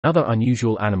Another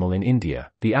unusual animal in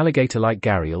India, the alligator-like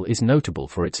gharial is notable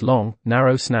for its long,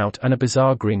 narrow snout and a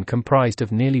bizarre grin comprised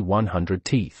of nearly 100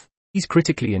 teeth. These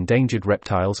critically endangered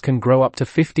reptiles can grow up to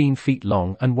 15 feet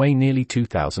long and weigh nearly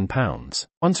 2,000 pounds.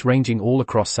 Once ranging all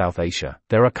across South Asia,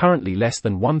 there are currently less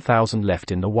than 1,000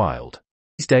 left in the wild.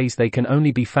 These days they can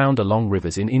only be found along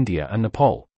rivers in India and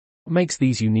Nepal. What makes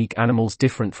these unique animals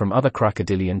different from other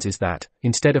crocodilians is that,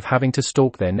 instead of having to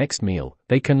stalk their next meal,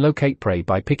 they can locate prey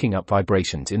by picking up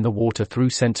vibrations in the water through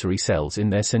sensory cells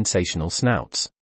in their sensational snouts.